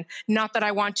often. Not that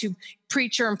I want to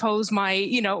preach or impose my,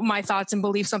 my thoughts and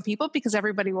beliefs on people, because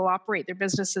everybody will operate their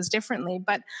businesses differently.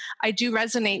 But I do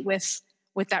resonate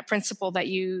with that principle that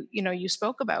you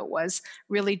spoke about, was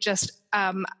really just,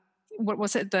 what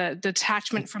was it? The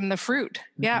detachment from the fruit.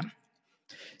 Yeah.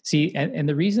 See, and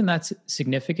the reason that's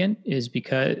significant is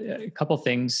because a couple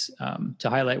things to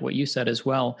highlight what you said as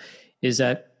well, is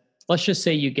that let's just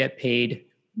say you get paid,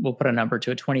 we'll put a number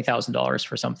to it, $20,000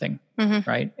 for something,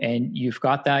 right? And you've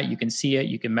got that, you can see it,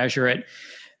 you can measure it.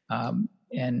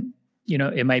 And,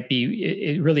 it might be,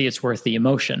 it's worth the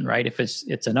emotion, right? If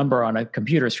it's a number on a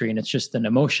computer screen, it's just an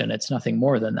emotion. It's nothing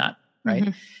more than that,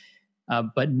 right?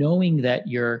 But knowing that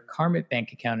your karmic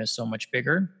bank account is so much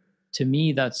bigger, to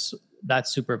me,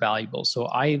 that's super valuable. So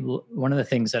one of the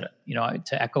things that,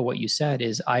 to echo what you said,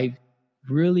 is I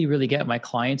really, really get my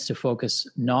clients to focus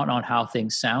not on how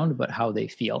things sound, but how they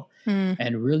feel,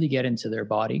 and really get into their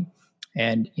body.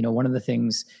 And, one of the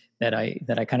things that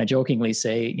I kind of jokingly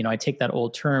say, I take that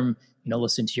old term,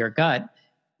 listen to your gut.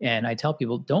 And I tell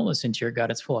people, don't listen to your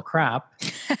gut. It's full of crap,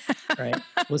 right?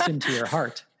 Listen to your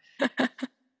heart.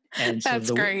 And so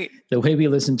that's great. The way we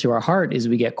listen to our heart is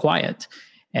we get quiet.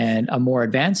 And a more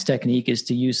advanced technique is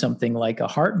to use something like a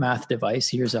heart math device.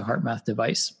 Here's a heart math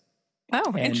device.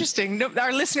 Oh, And interesting. No,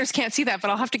 our listeners can't see that, but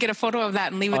I'll have to get a photo of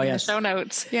that and leave it in the show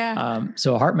notes. Yeah.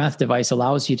 So a heart math device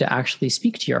allows you to actually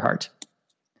speak to your heart.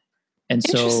 And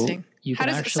so you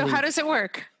can so how does it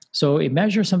work? So it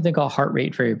measures something called heart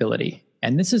rate variability.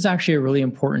 And this is actually a really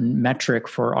important metric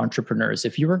for entrepreneurs.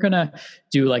 If you were going to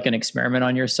do like an experiment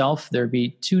on yourself, there'd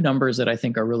be two numbers that I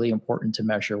think are really important to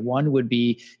measure. One would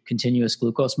be continuous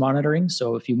glucose monitoring.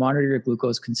 So if you monitor your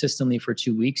glucose consistently for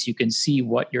 2 weeks, you can see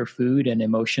what your food and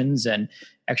emotions and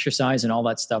exercise and all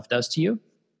that stuff does to you.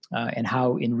 And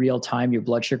how in real time your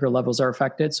blood sugar levels are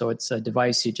affected. So it's a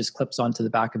device you just clips onto the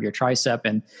back of your tricep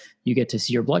and you get to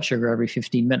see your blood sugar every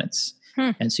 15 minutes.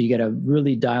 And so you get a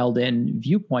really dialed in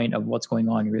viewpoint of what's going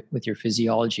on with your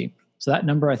physiology. So that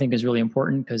number I think is really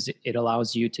important because it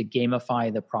allows you to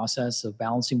gamify the process of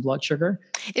balancing blood sugar.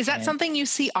 Is that something you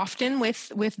see often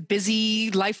with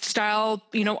busy lifestyle,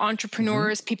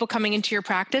 entrepreneurs, people coming into your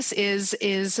practice? Is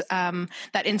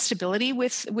that instability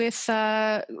with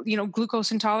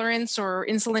glucose intolerance or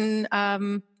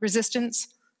insulin resistance?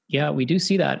 Yeah, we do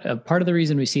see that. Part of the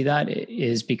reason we see that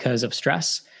is because of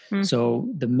stress. So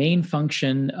the main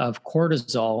function of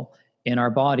cortisol in our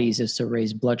bodies is to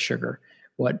raise blood sugar.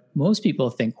 What most people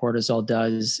think cortisol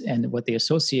does and what they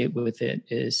associate with it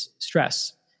is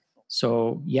stress.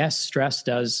 So yes, stress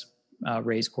does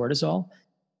raise cortisol.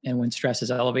 And when stress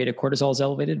is elevated, cortisol is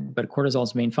elevated, but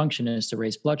cortisol's main function is to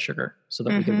raise blood sugar so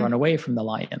that we can run away from the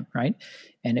lion, right?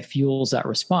 And it fuels that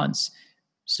response.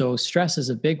 So stress is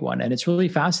a big one. And it's really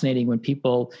fascinating when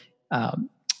people,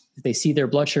 they see their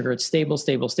blood sugar, it's stable.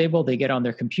 They get on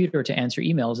their computer to answer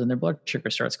emails and their blood sugar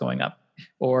starts going up.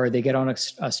 Or they get on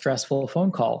a stressful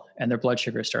phone call and their blood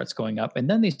sugar starts going up. And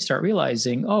then they start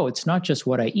realizing, oh, it's not just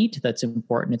what I eat that's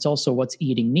important. It's also what's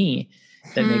eating me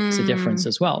that makes a difference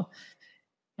as well.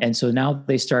 And so now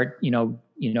they start,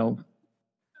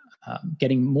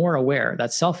 getting more aware.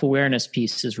 That self-awareness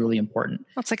piece is really important.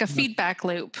 Well, it's like a feedback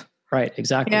loop. Right,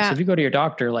 exactly. Yeah. So if you go to your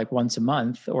doctor like once a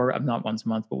month, or not once a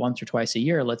month, but once or twice a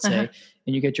year, let's say,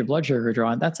 and you get your blood sugar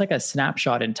drawn, that's like a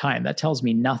snapshot in time. That tells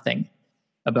me nothing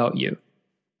about you,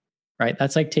 right?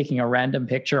 That's like taking a random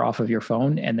picture off of your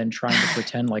phone and then trying to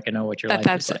pretend like I know what your life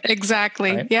is like.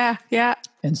 Exactly. Right? Yeah.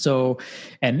 And so,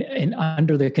 and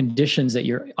under the conditions that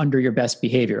you're under your best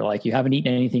behavior, like you haven't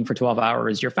eaten anything for 12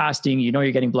 hours, you're fasting,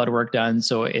 you're getting blood work done.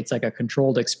 So it's like a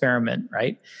controlled experiment,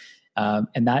 right?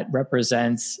 And that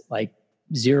represents like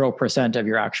 0% of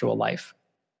your actual life.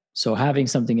 So having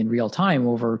something in real time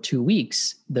over 2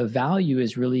 weeks, the value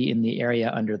is really in the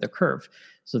area under the curve.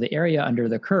 So the area under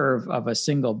the curve of a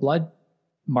single blood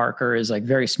marker is like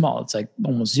very small. It's like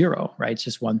almost zero, right? It's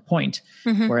just 1 point.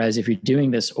 Whereas if you're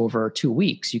doing this over 2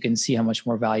 weeks, you can see how much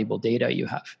more valuable data you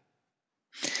have.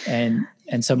 And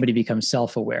somebody becomes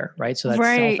self-aware, right? So that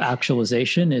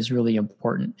self-actualization is really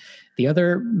important. The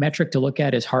other metric to look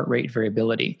at is heart rate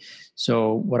variability.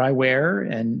 So what I wear,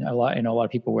 and a lot of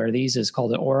people wear these, is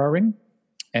called an Oura ring.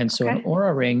 And so an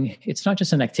Oura ring, it's not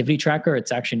just an activity tracker.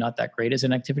 It's actually not that great as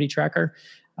an activity tracker.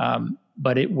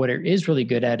 But what it is really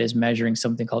good at is measuring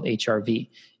something called HRV.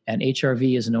 And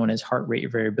HRV is known as heart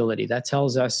rate variability. That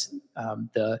tells us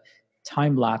the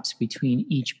time lapse between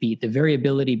each beat, the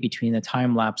variability between the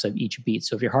time lapse of each beat.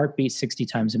 So if your heart beats 60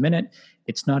 times a minute,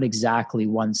 it's not exactly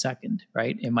 1 second,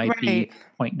 right? It might be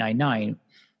 0.99,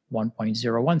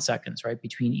 1.01 seconds, right?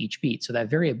 Between each beat. So that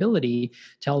variability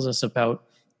tells us about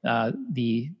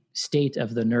the state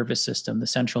of the nervous system, the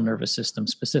central nervous system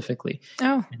specifically.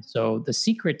 And so the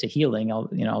secret to healing,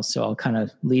 I'll kind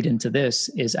of lead into this,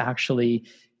 is actually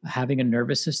having a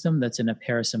nervous system that's in a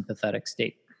parasympathetic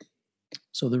state.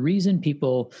 So the reason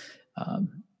people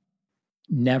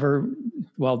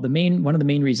one of the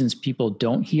main reasons people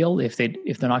don't heal if they're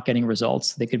not getting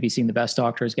results, they could be seeing the best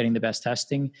doctors, getting the best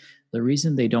testing. The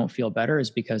reason they don't feel better is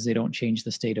because they don't change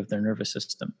the state of their nervous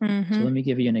system. So let me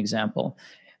give you an example.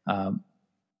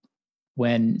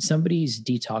 When somebody's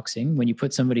detoxing, when you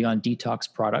put somebody on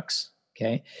detox products,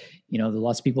 okay,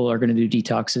 lots of people are going to do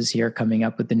detoxes here coming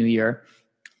up with the new year.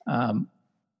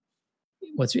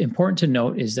 What's important to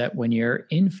note is that when you're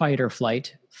in fight or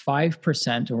flight,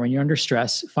 5%, or when you're under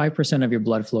stress, 5% of your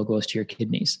blood flow goes to your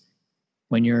kidneys.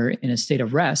 When you're in a state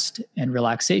of rest and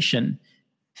relaxation,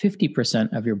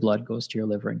 50% of your blood goes to your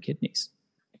liver and kidneys.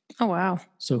 Oh, wow.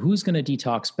 So who's going to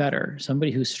detox better?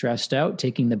 Somebody who's stressed out,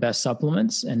 taking the best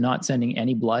supplements and not sending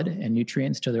any blood and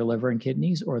nutrients to their liver and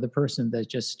kidneys, or the person that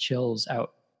just chills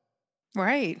out?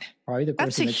 Right. Probably the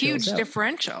person That's a huge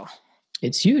differential.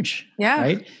 It's huge,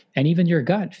 right? And even your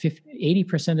gut,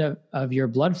 80% of your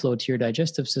blood flow to your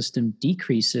digestive system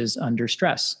decreases under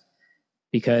stress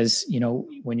because,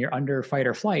 when you're under fight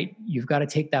or flight, you've got to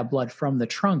take that blood from the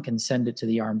trunk and send it to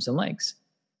the arms and legs.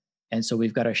 And so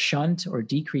we've got to shunt or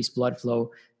decrease blood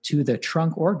flow to the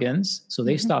trunk organs so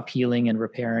they stop healing and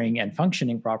repairing and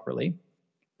functioning properly.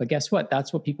 But guess what?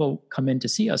 That's what people come in to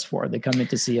see us for. They come in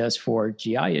to see us for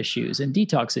GI issues and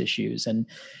detox issues and,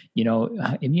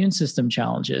 immune system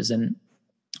challenges and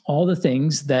all the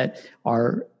things that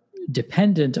are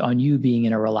dependent on you being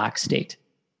in a relaxed state.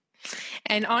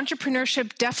 And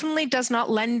entrepreneurship definitely does not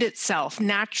lend itself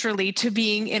naturally to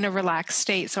being in a relaxed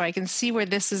state. So I can see where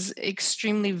this is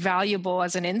extremely valuable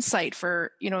as an insight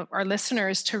for, our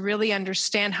listeners to really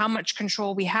understand how much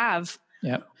control we have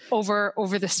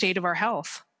over the state of our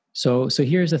health. So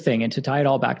here's the thing, and to tie it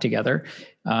all back together,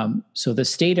 so the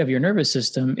state of your nervous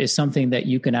system is something that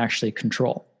you can actually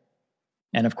control.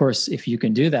 And of course, if you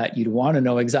can do that, you'd want to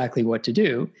know exactly what to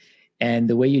do. And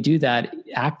the way you do that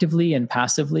actively and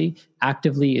passively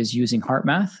is using heart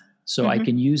math. So I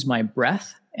can use my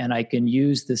breath and I can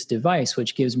use this device,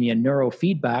 which gives me a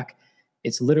neurofeedback.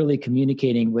 It's literally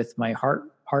communicating with my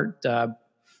heart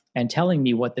and telling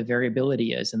me what the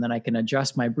variability is. And then I can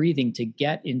adjust my breathing to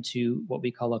get into what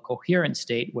we call a coherent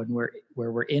state where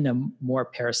we're in a more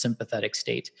parasympathetic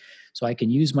state. So I can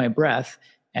use my breath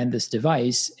and this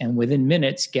device and within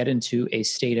minutes get into a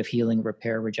state of healing,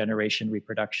 repair, regeneration,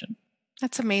 reproduction.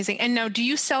 That's amazing. And now, do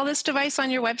you sell this device on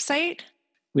your website?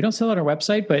 We don't sell it on our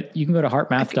website, but you can go to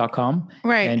heartmath.com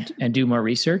and do more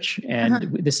research.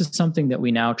 And this is something that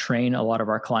we now train a lot of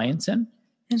our clients in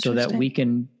so that we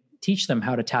can teach them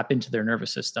how to tap into their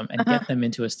nervous system and get them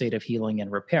into a state of healing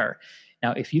and repair.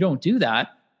 Now, if you don't do that,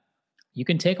 you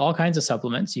can take all kinds of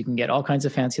supplements. You can get all kinds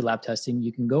of fancy lab testing.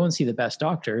 You can go and see the best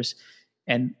doctors.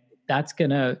 And that's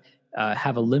going to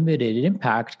have a limited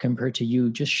impact compared to you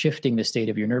just shifting the state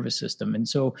of your nervous system. And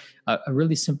so a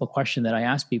really simple question that I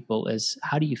ask people is,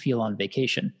 how do you feel on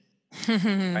vacation?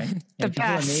 Right? The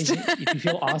best. If you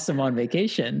feel awesome on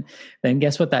vacation, then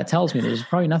guess what that tells me? There's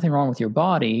probably nothing wrong with your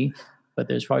body, but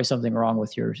there's probably something wrong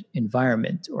with your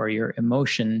environment or your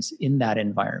emotions in that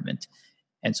environment.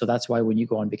 And so that's why when you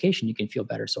go on vacation, you can feel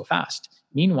better so fast.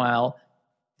 Meanwhile,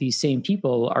 these same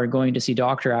people are going to see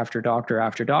doctor after doctor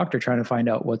after doctor trying to find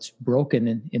out what's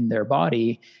broken in their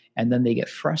body. And then they get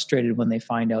frustrated when they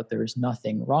find out there's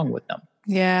nothing wrong with them.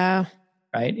 Yeah.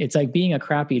 Right? It's like being a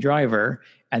crappy driver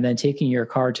and then taking your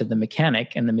car to the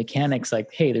mechanic and the mechanic's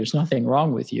like, hey, there's nothing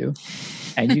wrong with you.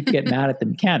 And you get mad at the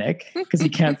mechanic because he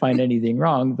can't find anything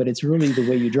wrong, but it's really the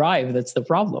way you drive that's the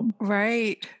problem.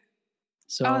 Right.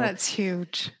 So, that's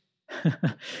huge.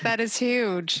 That is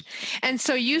huge. And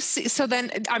so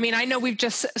I know we've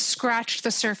just scratched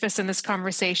the surface in this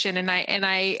conversation, and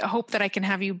I hope that I can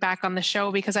have you back on the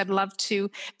show because I'd love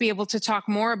to be able to talk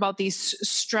more about these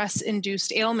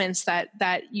stress-induced ailments that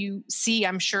you see,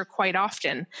 I'm sure, quite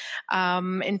often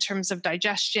in terms of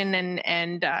digestion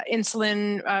and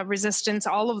insulin resistance,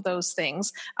 all of those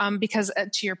things. Because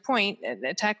to your point,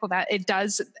 to tackle that,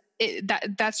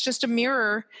 that's just a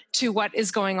mirror to what is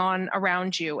going on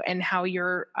around you and how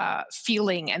you're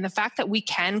feeling. And the fact that we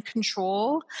can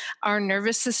control our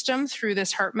nervous system through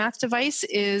this heart math device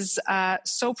is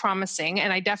so promising.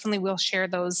 And I definitely will share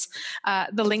the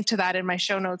link to that in my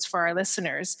show notes for our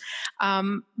listeners.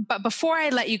 But before I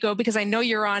let you go, because I know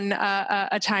you're on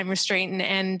a time restraint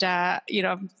and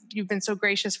you've been so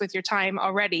gracious with your time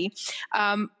already.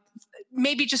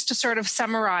 Maybe just to sort of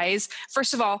summarize,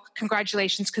 first of all,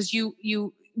 congratulations, because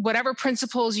you whatever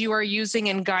principles you are using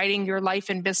and guiding your life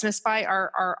and business by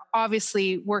are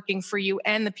obviously working for you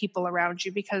and the people around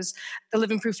you, because the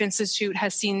Living Proof Institute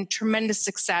has seen tremendous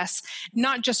success,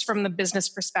 not just from the business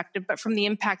perspective, but from the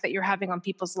impact that you're having on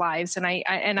people's lives. And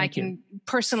I can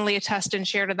personally attest and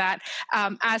share to that,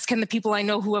 as can the people I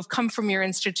know who have come from your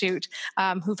institute,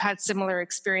 who've had similar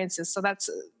experiences. So that's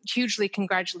hugely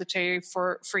congratulatory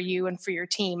for you and for your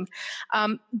team.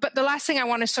 But the last thing I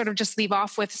want to sort of just leave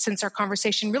off with, since our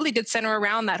conversation really did center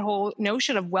around that whole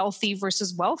notion of wealthy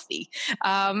versus wealthy,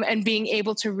 and being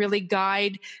able to really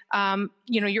guide,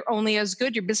 you're only as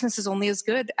good, your business is only as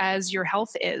good as your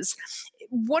health is.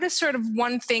 What is sort of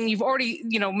one thing you've already,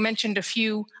 mentioned a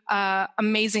few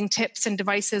amazing tips and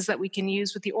devices that we can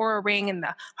use with the Aura Ring and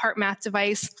the Heart Math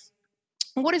device.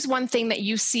 What is one thing that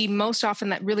you see most often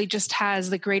that really just has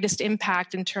the greatest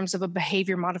impact in terms of a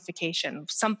behavior modification?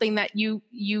 Something that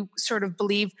you sort of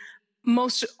believe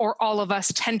most or all of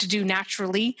us tend to do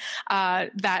naturally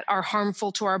that are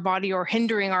harmful to our body or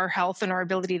hindering our health and our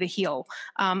ability to heal.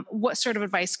 What sort of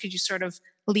advice could you sort of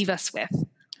leave us with?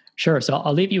 Sure. So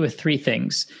I'll leave you with three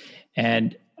things.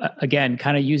 And again,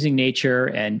 kind of using nature,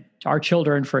 and our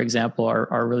children, for example,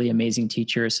 are really amazing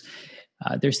teachers.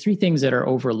 There's three things that are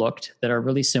overlooked that are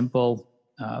really simple,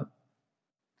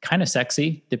 kind of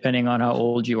sexy, depending on how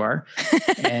old you are.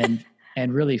 And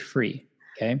and really free.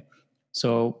 Okay.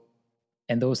 So,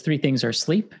 and those three things are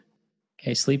sleep.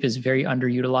 Okay. Sleep is very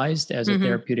underutilized as a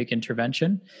therapeutic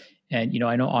intervention. And,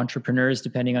 I know entrepreneurs,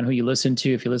 depending on who you listen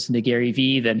to, if you listen to Gary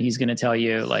Vee, then he's going to tell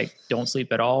you like, don't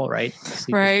sleep at all, right?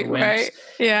 Sleep is for wimps. Right.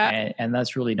 Yeah. And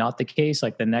that's really not the case.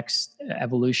 Like the next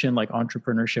evolution, like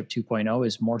entrepreneurship 2.0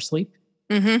 is more sleep.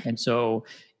 And so,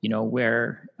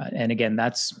 and again,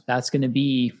 that's going to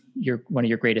be one of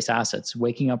your greatest assets.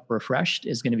 Waking up refreshed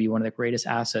is going to be one of the greatest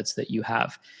assets that you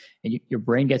have. And your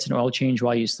brain gets an oil change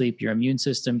while you sleep. Your immune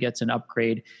system gets an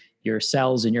upgrade. Your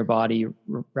cells in your body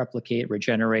replicate,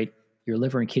 regenerate. Your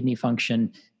liver and kidney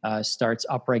function starts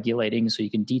upregulating, so you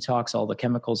can detox all the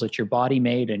chemicals that your body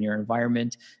made and your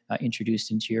environment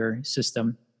introduced into your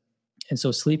system. And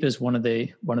so sleep is one of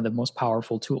the most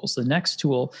powerful tools. The next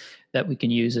tool that we can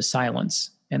use is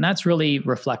silence. And that's really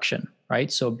reflection,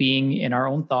 right? So being in our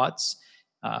own thoughts,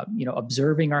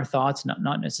 observing our thoughts,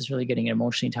 not necessarily getting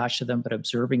emotionally attached to them, but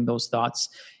observing those thoughts.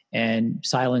 And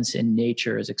silence in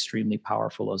nature is extremely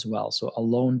powerful as well. So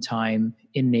alone time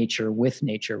in nature, with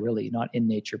nature, really not in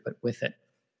nature, but with it.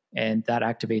 And that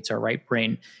activates our right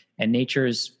brain. And nature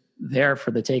is there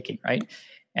for the taking, right?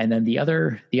 And then the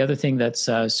other thing that's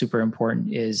super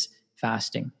important is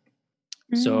fasting.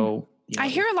 So I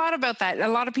hear a lot about that. A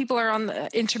lot of people are on the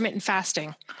intermittent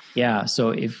fasting. Yeah.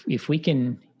 So if we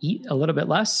can eat a little bit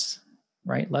less,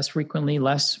 right, less frequently,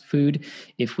 less food,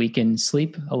 if we can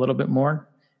sleep a little bit more,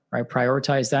 right,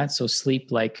 prioritize that. So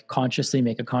sleep, like consciously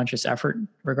make a conscious effort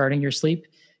regarding your sleep.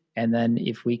 And then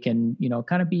if we can,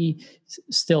 kind of be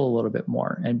still a little bit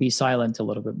more and be silent a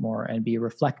little bit more and be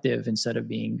reflective instead of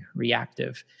being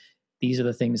reactive. These are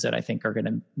the things that I think are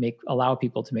going to allow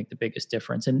people to make the biggest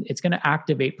difference. And it's going to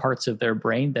activate parts of their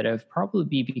brain that have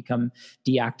probably become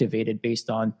deactivated based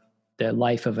on the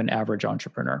life of an average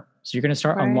entrepreneur. So you're going to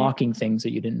start unlocking things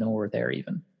that you didn't know were there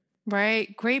even.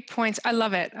 Right. Great points. I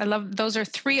love it. Those are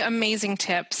 3 amazing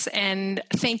tips, and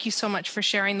thank you so much for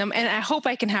sharing them. And I hope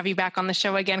I can have you back on the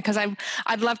show again, because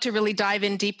I'd love to really dive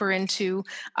in deeper into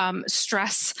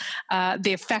stress,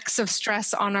 the effects of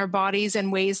stress on our bodies,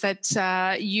 and ways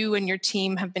that you and your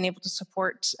team have been able to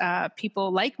support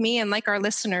people like me and like our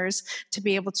listeners to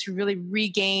be able to really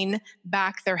regain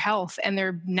back their health and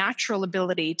their natural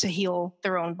ability to heal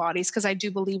their own bodies. Because I do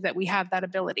believe that we have that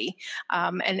ability.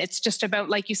 And it's just about,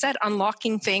 like you said,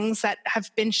 unlocking things that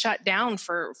have been shut down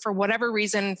for whatever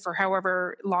reason, for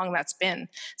however long that's been.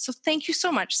 So thank you so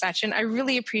much, Sachin. I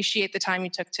really appreciate the time you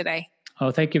took today.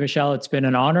 Oh, thank you, Michelle. It's been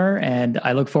an honor, and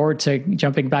I look forward to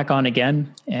jumping back on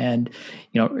again and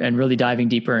really diving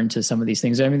deeper into some of these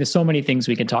things. I mean, there's so many things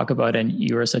we can talk about, and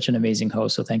you are such an amazing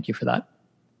host. So thank you for that.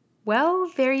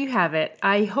 Well, there you have it.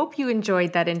 I hope you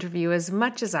enjoyed that interview as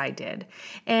much as I did.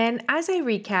 And as I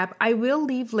recap, I will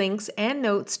leave links and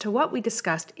notes to what we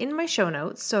discussed in my show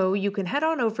notes, so you can head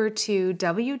on over to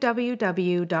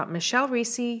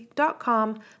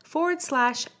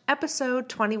www.michellereese.com/episode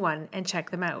 21 and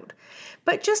check them out.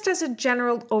 But just as a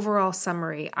general overall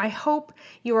summary, I hope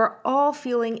you are all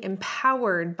feeling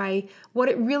empowered by what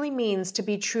it really means to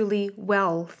be truly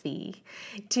wealthy,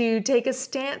 to take a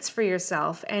stance for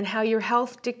yourself, and how your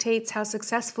health dictates how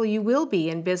successful you will be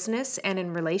in business and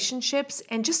in relationships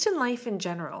and just in life in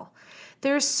general.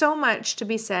 There's so much to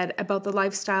be said about the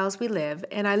lifestyles we live,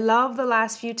 and I love the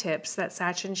last few tips that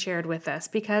Sachin shared with us,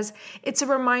 because it's a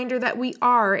reminder that we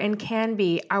are and can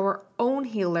be our own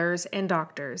healers and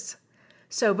doctors.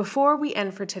 So before we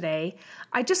end for today,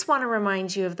 I just want to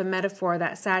remind you of the metaphor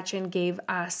that Sachin gave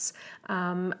us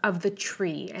of the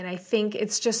tree. And I think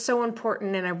it's just so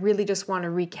important, and I really just want to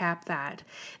recap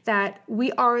that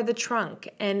we are the trunk,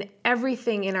 and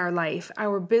everything in our life,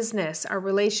 our business, our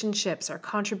relationships, our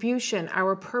contribution,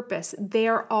 our purpose, they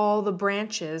are all the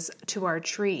branches to our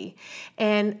tree.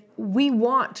 And we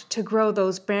want to grow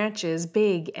those branches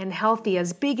big and healthy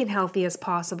as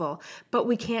possible, but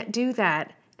we can't do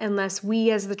that unless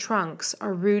we as the trunks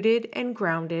are rooted and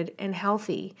grounded and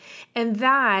healthy. And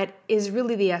that is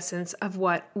really the essence of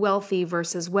what wealthy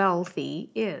versus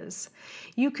wealthy is.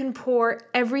 You can pour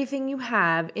everything you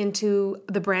have into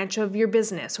the branch of your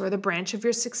business or the branch of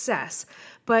your success,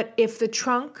 but if the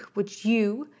trunk, which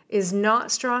you, is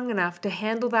not strong enough to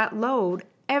handle that load,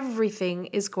 everything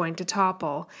is going to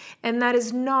topple. And that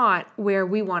is not where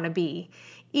we want to be.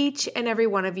 Each and every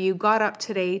one of you got up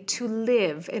today to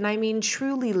live, and I mean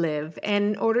truly live. And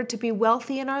in order to be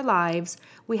wealthy in our lives,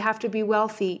 we have to be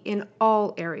wealthy in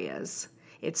all areas.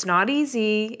 It's not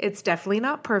easy, it's definitely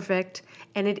not perfect,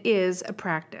 and it is a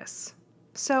practice.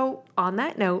 So, on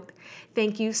that note,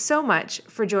 thank you so much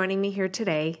for joining me here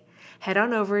today. head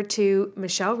on over to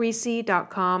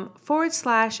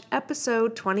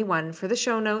michellereese.com/episode 21 for the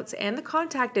show notes and the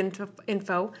contact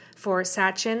info for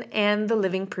Sachin and the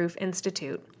Living Proof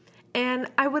Institute. And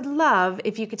I would love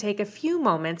if you could take a few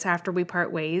moments after we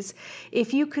part ways,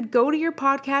 if you could go to your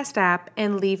podcast app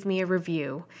and leave me a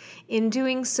review. In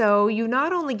doing so, you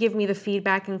not only give me the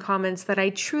feedback and comments that I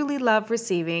truly love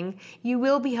receiving, you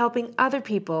will be helping other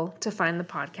people to find the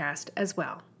podcast as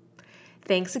well.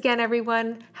 Thanks again,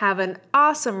 everyone. Have an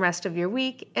awesome rest of your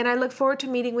week, and I look forward to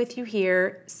meeting with you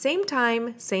here, same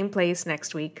time, same place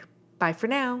next week. Bye for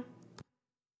now.